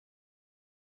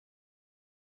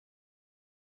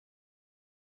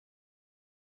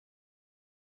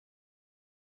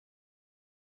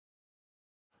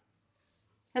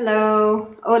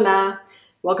Hello, hola,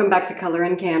 welcome back to Color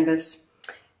and Canvas.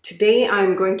 Today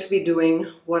I'm going to be doing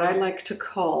what I like to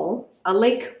call a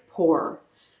lake pour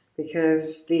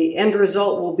because the end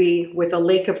result will be with a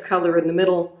lake of color in the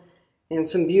middle and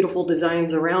some beautiful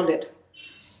designs around it.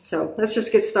 So let's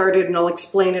just get started and I'll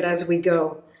explain it as we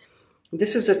go.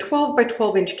 This is a 12 by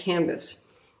 12 inch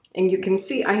canvas and you can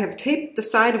see I have taped the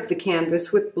side of the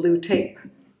canvas with blue tape.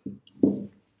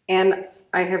 And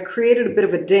I have created a bit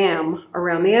of a dam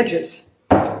around the edges.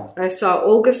 I saw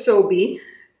Olga Sobey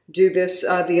do this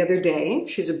the other day.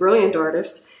 She's a brilliant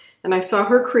artist, and I saw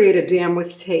her create a dam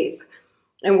with tape.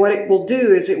 And what it will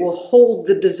do is it will hold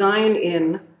the design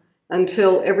in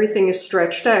until everything is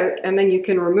stretched out, and then you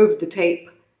can remove the tape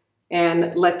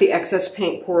and let the excess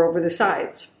paint pour over the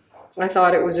sides. I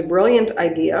thought it was a brilliant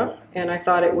idea, and I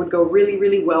thought it would go really,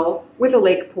 really well with a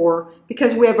lake pour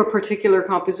because we have a particular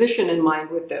composition in mind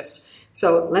with this.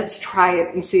 So let's try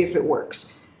it and see if it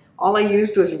works. All I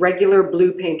used was regular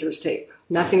blue painter's tape,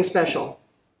 nothing special.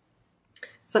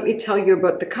 So let me tell you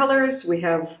about the colors. We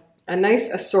have a nice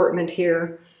assortment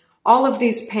here. All of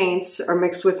these paints are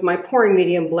mixed with my pouring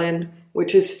medium blend,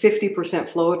 which is 50%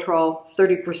 Floetrol,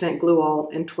 30%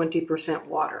 Gluol, and 20%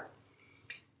 water.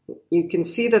 You can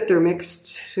see that they're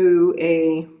mixed to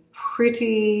a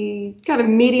pretty kind of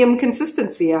medium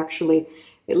consistency, actually.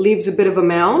 It leaves a bit of a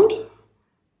mound.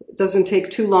 It doesn't take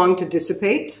too long to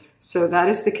dissipate. So that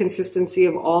is the consistency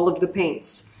of all of the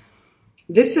paints.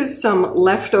 This is some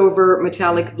leftover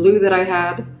metallic blue that I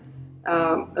had.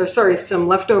 Some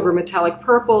leftover metallic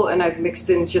purple, and I've mixed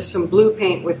in just some blue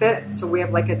paint with it. So we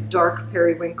have like a dark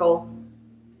periwinkle.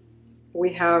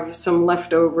 We have some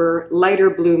leftover lighter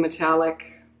blue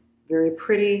metallic. Very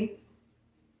pretty.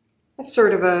 A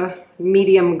sort of a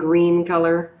medium green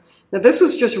color. Now this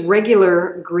was just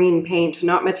regular green paint,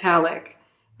 not metallic.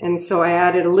 And so I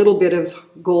added a little bit of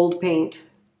gold paint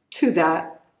to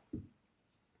that,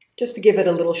 just to give it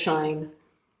a little shine.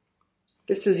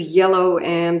 This is yellow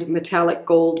and metallic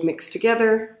gold mixed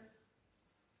together.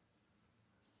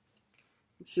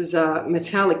 This is a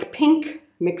metallic pink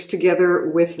mixed together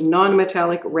with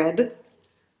non-metallic red.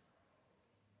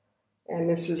 And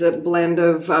this is a blend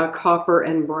of copper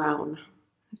and brown.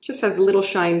 It just has a little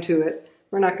shine to it.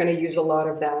 We're not going to use a lot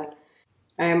of that.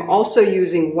 I am also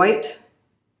using white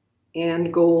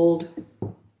and gold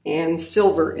and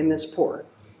silver in this pour.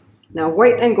 Now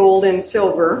white and gold and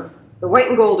silver, the white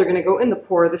and gold are going to go in the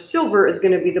pour. The silver is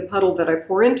going to be the puddle that I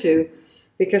pour into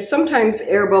because sometimes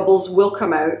air bubbles will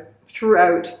come out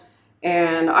throughout.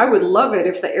 And I would love it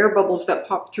if the air bubbles that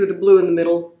popped through the blue in the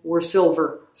middle were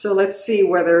silver. So let's see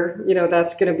whether,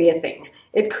 that's going to be a thing.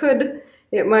 It could,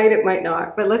 it might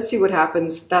not, but let's see what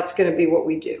happens. That's going to be what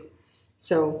we do.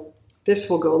 So this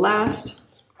will go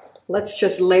last. Let's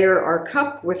just layer our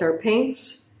cup with our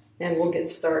paints and we'll get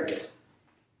started.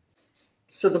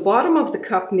 So the bottom of the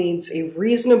cup needs a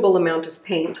reasonable amount of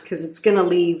paint because it's going to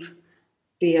leave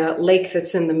the lake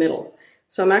that's in the middle.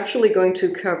 So I'm actually going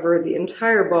to cover the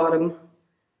entire bottom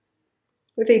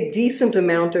with a decent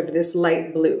amount of this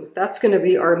light blue. That's going to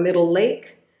be our middle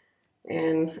lake,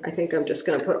 and I think I'm just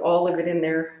going to put all of it in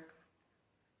there.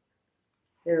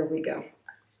 There we go.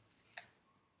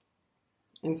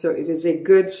 And so it is a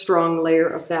good strong layer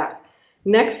of that.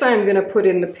 Next I'm going to put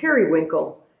in the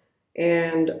periwinkle,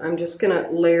 and I'm just going to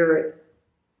layer it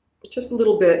just a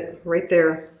little bit right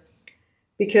there.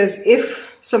 Because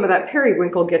if some of that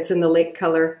periwinkle gets in the lake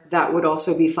color, that would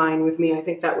also be fine with me. I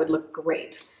think that would look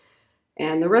great.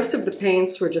 And the rest of the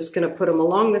paints, we're just going to put them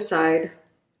along the side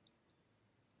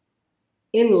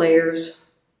in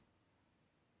layers.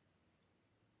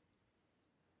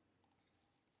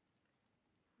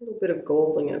 A little bit of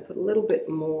gold, I'm going to put a little bit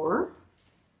more.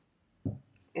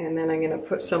 And then I'm going to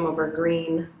put some of our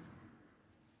green.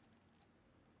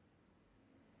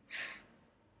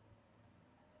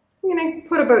 I'm going to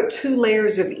put about 2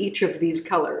 layers of each of these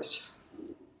colors.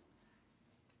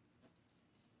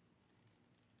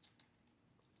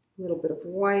 A little bit of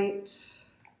white,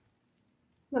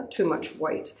 not too much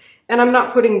white. And I'm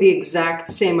not putting the exact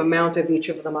same amount of each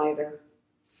of them either,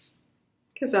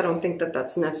 because I don't think that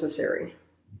that's necessary.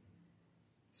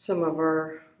 Some of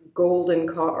our gold and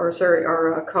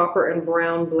our copper and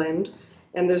brown blend,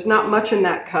 and there's not much in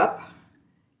that cup,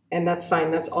 and that's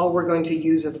fine. That's all we're going to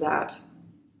use of that.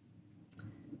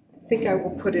 I think I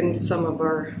will put in some of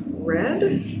our red.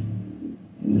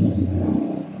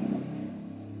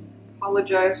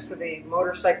 Apologize for the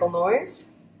motorcycle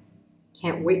noise.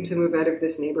 Can't wait to move out of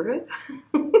this neighborhood.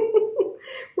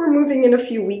 We're moving in a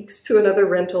few weeks to another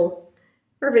rental.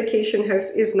 Our vacation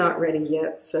house is not ready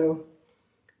yet, so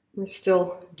we're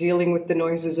still dealing with the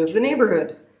noises of the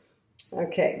neighborhood.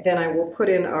 Okay, then I will put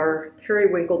in our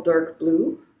periwinkle dark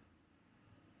blue,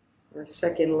 our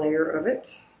second layer of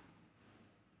it.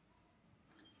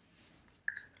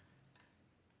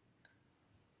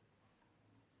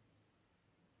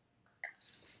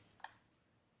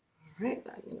 All right,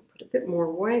 I'm going to put a bit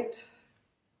more white,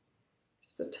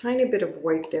 just a tiny bit of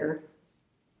white there,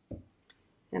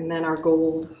 and then our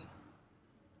gold.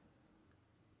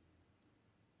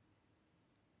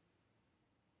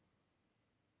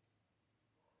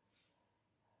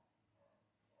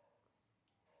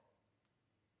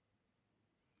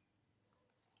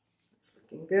 It's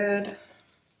looking good.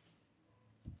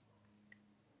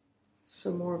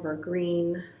 Some more of our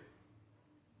green.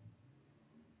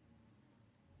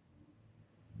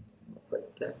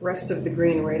 Put the rest of the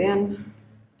green right in.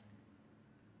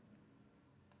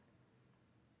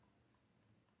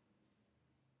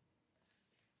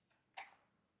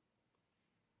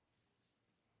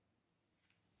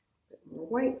 A bit more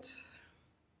white.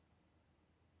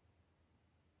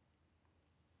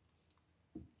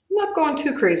 I'm not going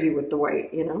too crazy with the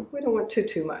white, you know. We don't want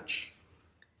too much.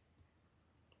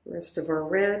 The rest of our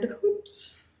red.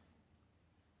 Oops.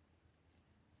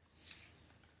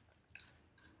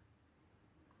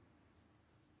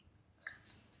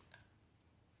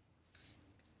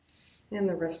 And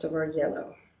the rest of our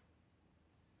yellow.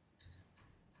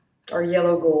 Our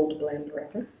yellow gold blend,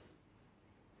 rather.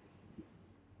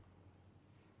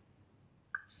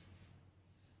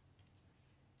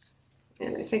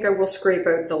 And I think I will scrape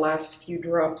out the last few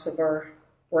drops of our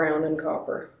brown and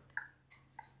copper.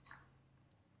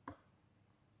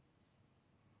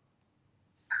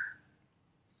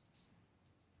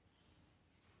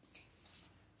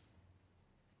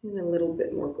 And a little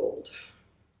bit more gold.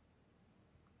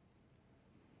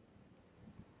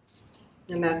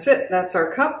 And that's it. That's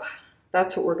our cup.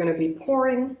 That's what we're going to be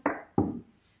pouring.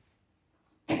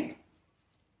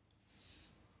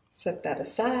 Set that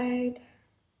aside.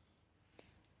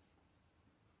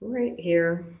 Right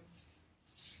here.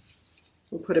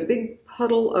 We'll put a big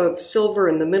puddle of silver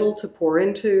in the middle to pour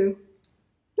into.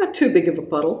 Not too big of a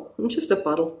puddle, just a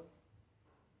puddle.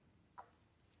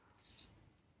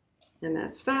 And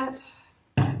that's that.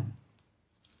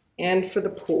 And for the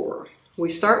pour, we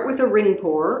start with a ring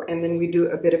pour and then we do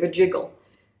a bit of a jiggle.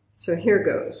 So here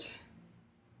goes.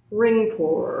 Ring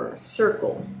pour,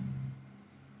 circle.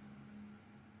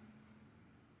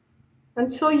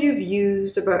 Until you've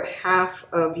used about half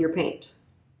of your paint.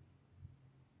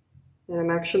 And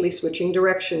I'm actually switching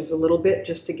directions a little bit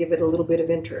just to give it a little bit of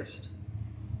interest.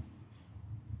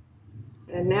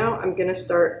 And now I'm going to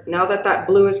start, now that that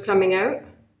blue is coming out,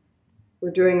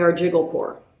 we're doing our jiggle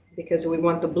pour because we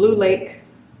want the blue lake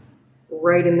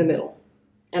right in the middle.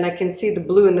 And I can see the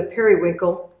blue and the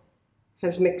periwinkle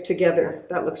has mixed together.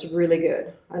 That looks really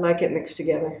good. I like it mixed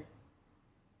together.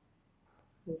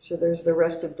 And so there's the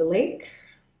rest of the lake.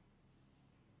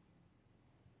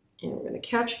 And we're going to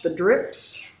catch the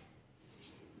drips.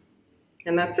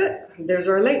 And that's it. There's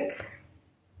our lake.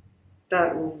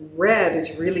 That red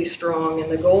is really strong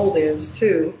and the gold is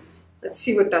too. Let's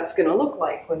see what that's going to look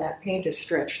like when that paint is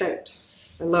stretched out.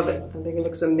 I love it. I think it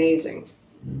looks amazing.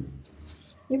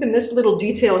 Even this little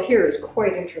detail here is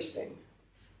quite interesting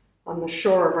on the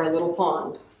shore of our little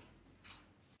pond.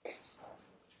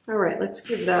 All right, let's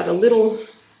give that a little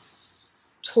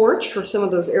torch for some of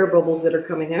those air bubbles that are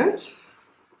coming out.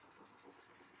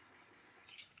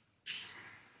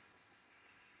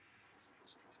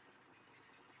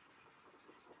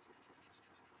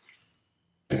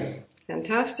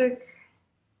 Fantastic.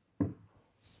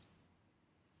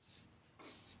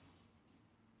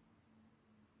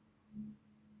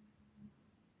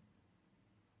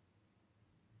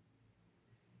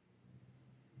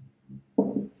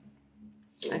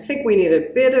 I think we need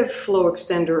a bit of flow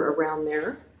extender around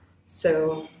there.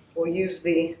 So we'll use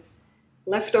the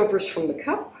leftovers from the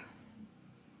cup.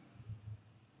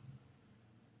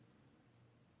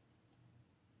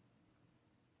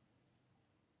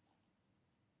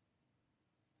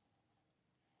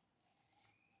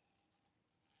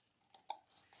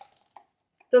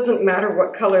 Doesn't matter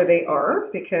what color they are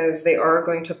because they are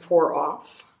going to pour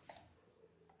off.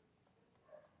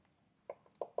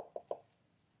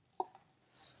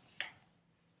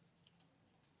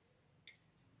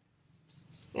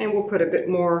 And we'll put a bit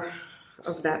more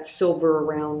of that silver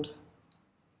around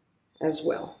as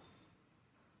well.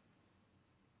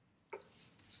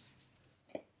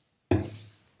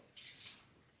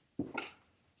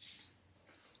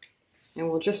 And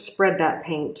we'll just spread that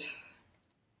paint.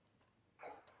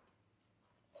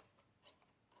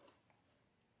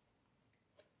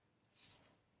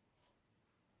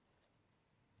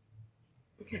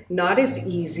 Not as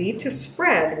easy to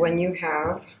spread when you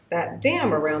have that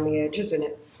dam around the edge, isn't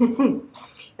it?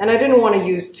 And I didn't want to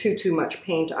use too much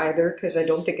paint either because I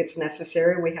don't think it's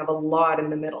necessary. We have a lot in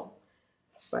the middle,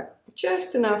 but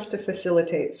just enough to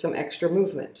facilitate some extra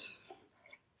movement.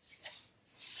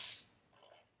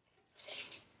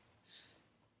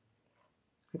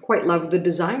 I quite love the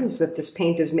designs that this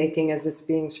paint is making as it's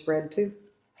being spread too.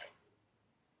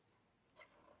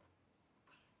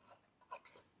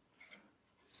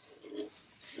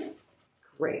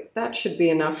 Great, that should be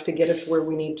enough to get us where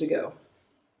we need to go.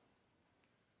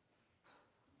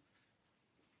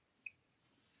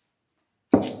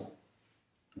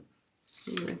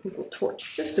 And I think we'll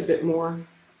torch just a bit more.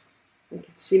 I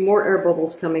can see more air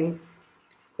bubbles coming.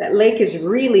 That lake is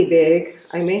really big.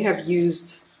 I may have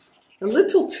used a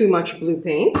little too much blue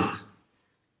paint,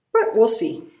 but we'll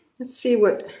see. Let's see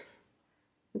what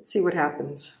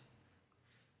happens.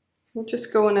 We'll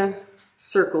just go in a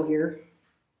circle here.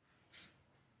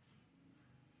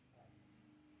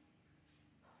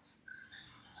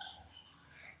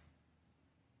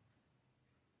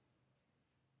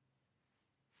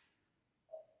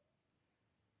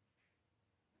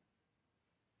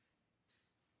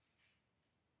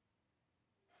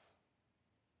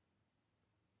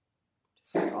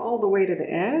 Just all the way to the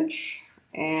edge,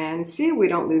 and see, we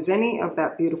don't lose any of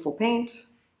that beautiful paint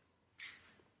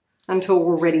until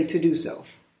we're ready to do so.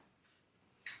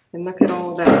 And look at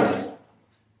all that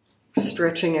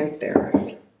stretching out there.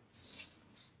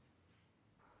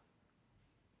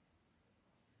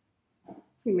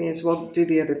 We may as well do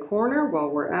the other corner while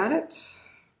we're at it.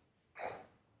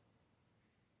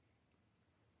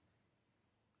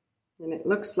 And it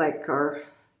looks like our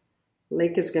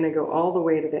lake is going to go all the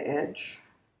way to the edge.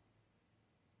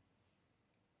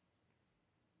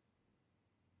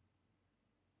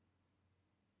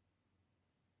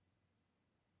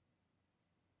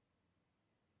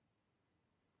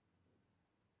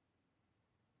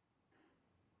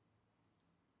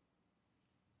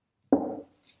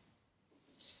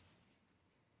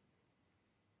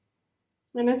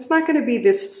 And it's not going to be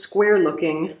this square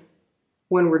looking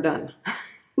when we're done.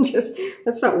 Just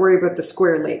let's not worry about the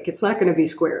square lake. It's not going to be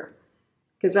square.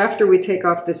 Because after we take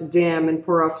off this dam and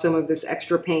pour off some of this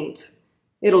extra paint,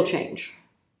 it'll change.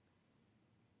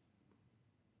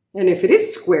 And if it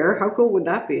is square, how cool would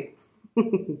that be?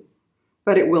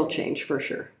 But it will change for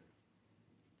sure.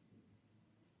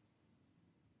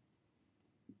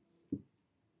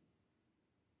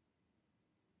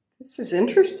 This is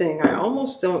interesting. I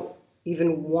almost don't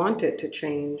even want it to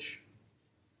change.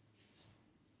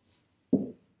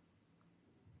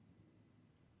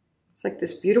 It's like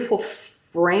this beautiful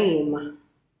frame.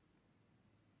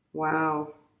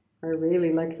 Wow, I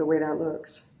really like the way that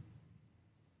looks.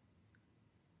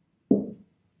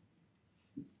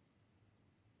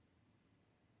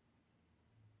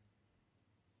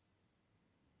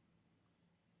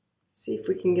 See if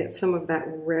we can get some of that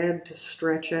red to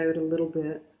stretch out a little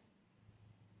bit.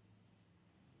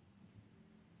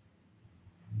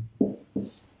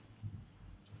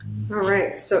 All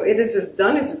right, so it is as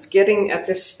done as it's getting at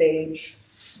this stage.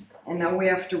 And now we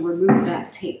have to remove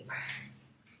that tape.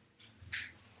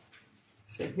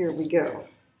 So here we go.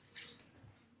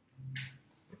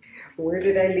 Where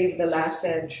did I leave the last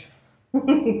edge?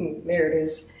 There it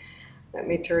is. Let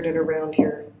me turn it around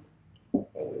here. And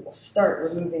we will start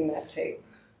removing that tape.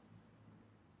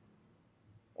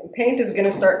 And paint is going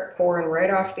to start pouring right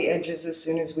off the edges as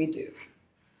soon as we do.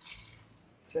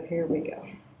 So here we go.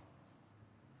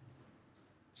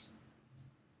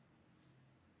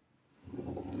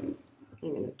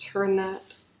 I'm going to turn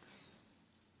that.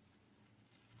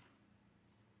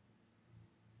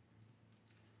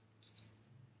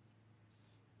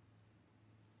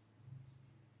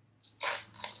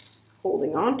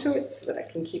 Holding on to it so that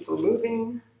I can keep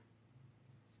removing.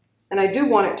 And I do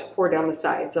want it to pour down the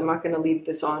sides. I'm not going to leave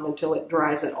this on until it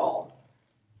dries at all.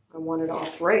 I want it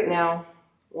off right now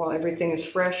while everything is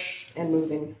fresh and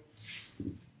moving.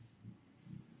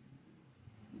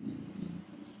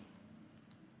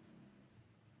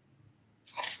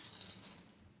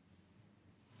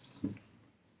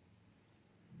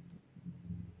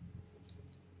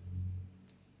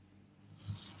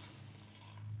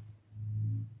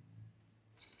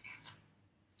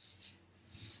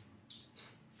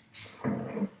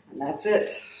 And that's it.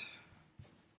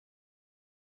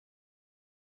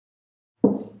 I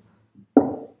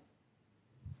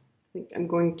think I'm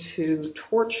going to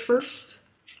torch first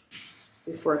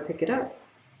before I pick it up.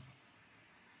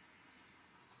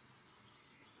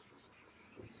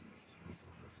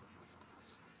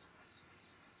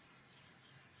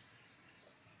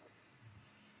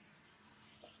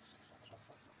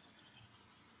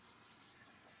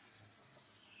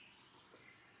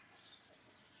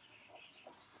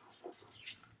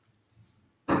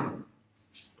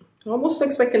 Almost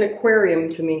looks like an aquarium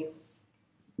to me.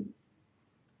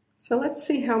 So let's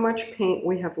see how much paint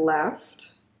we have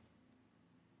left.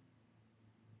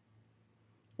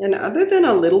 And other than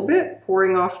a little bit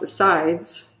pouring off the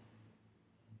sides,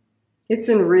 it's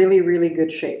in really, really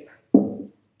good shape.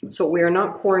 So we are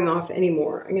not pouring off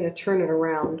anymore. I'm going to turn it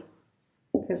around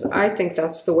because I think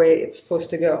that's the way it's supposed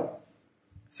to go.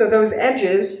 So those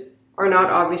edges are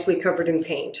not obviously covered in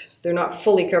paint. They're not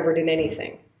fully covered in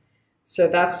anything. So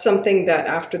that's something that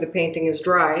after the painting is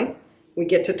dry, we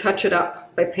get to touch it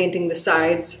up by painting the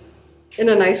sides in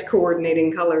a nice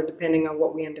coordinating color depending on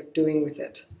what we end up doing with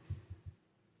it.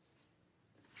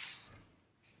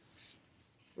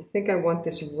 I think I want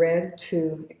this red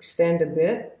to extend a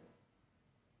bit.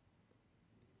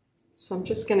 So I'm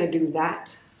just going to do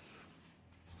that.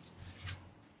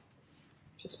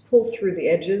 Just pull through the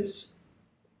edges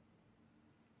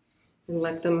and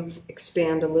let them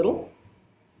expand a little.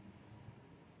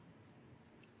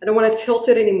 I don't want to tilt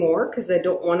it anymore because I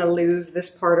don't want to lose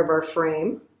this part of our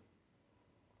frame.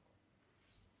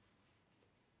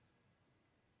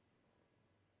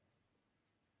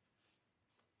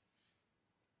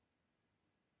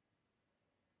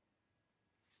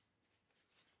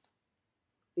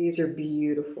 These are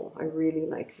beautiful. I really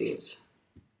like these.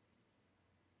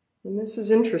 And this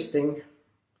is interesting.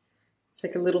 It's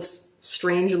like a little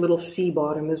strange little sea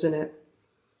bottom, isn't it?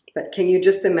 But can you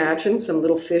just imagine some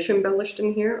little fish embellished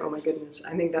in here? Oh my goodness,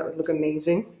 I think that would look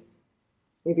amazing.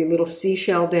 Maybe a little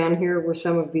seashell down here where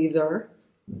some of these are.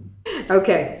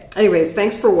 Okay, anyways,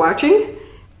 thanks for watching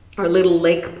our little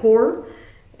lake pour.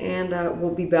 And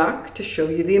we'll be back to show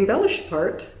you the embellished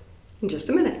part in just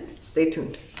a minute. Stay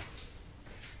tuned.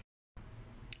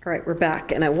 All right, we're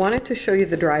back, and I wanted to show you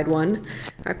the dried one.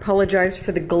 I apologize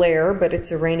for the glare, but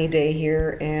it's a rainy day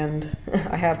here, and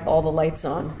I have all the lights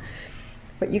on.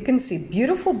 But you can see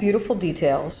beautiful, beautiful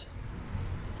details,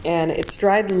 and it's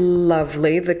dried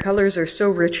lovely. The colors are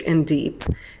so rich and deep,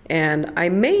 and I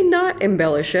may not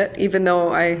embellish it, even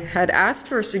though I had asked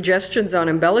for suggestions on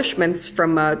embellishments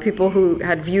from people who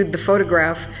had viewed the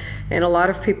photograph. And a lot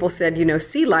of people said, you know,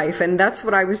 sea life, and that's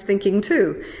what I was thinking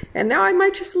too. And now I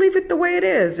might just leave it the way it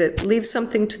is. It leaves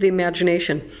something to the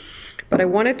imagination. But I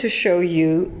wanted to show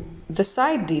you the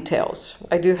side details.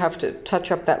 I do have to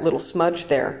touch up that little smudge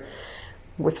there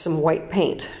with some white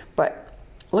paint. But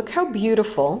look how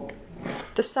beautiful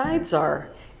the sides are.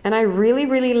 And I really,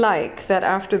 really like that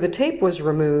after the tape was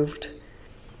removed,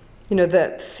 you know,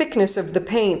 the thickness of the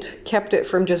paint kept it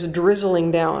from just drizzling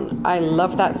down. I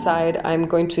love that side. I'm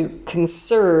going to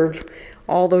conserve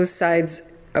all those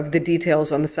sides of the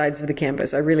details on the sides of the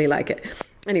canvas. I really like it.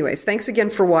 Anyways, thanks again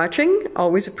for watching.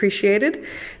 Always appreciated.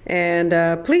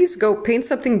 And please go paint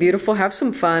something beautiful, have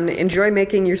some fun, enjoy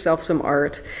making yourself some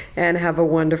art, and have a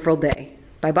wonderful day.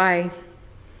 Bye-bye.